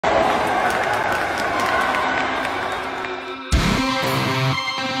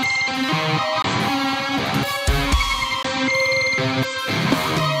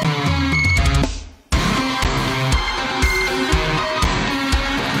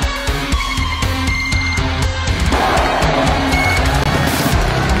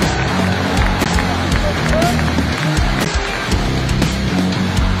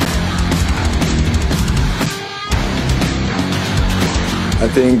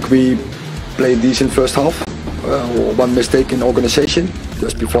think we played decent first half. One mistake in organization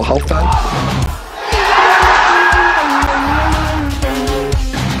just before halftime.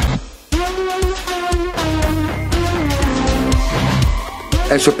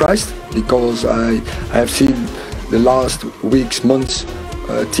 I'm surprised because I have seen the last weeks, months,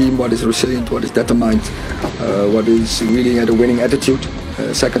 team what is resilient, what is determined, what is really had a winning attitude.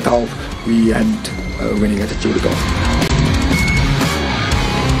 Second half we hadn't a winning attitude at all.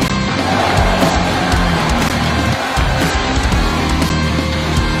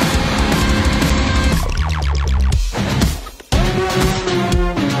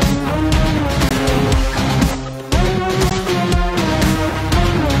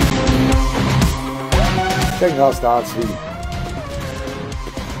 Second half starts,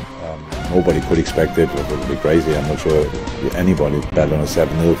 nobody could expect it. It would be crazy. I'm not sure anybody bet on a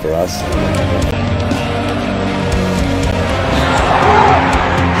 7-0 for us.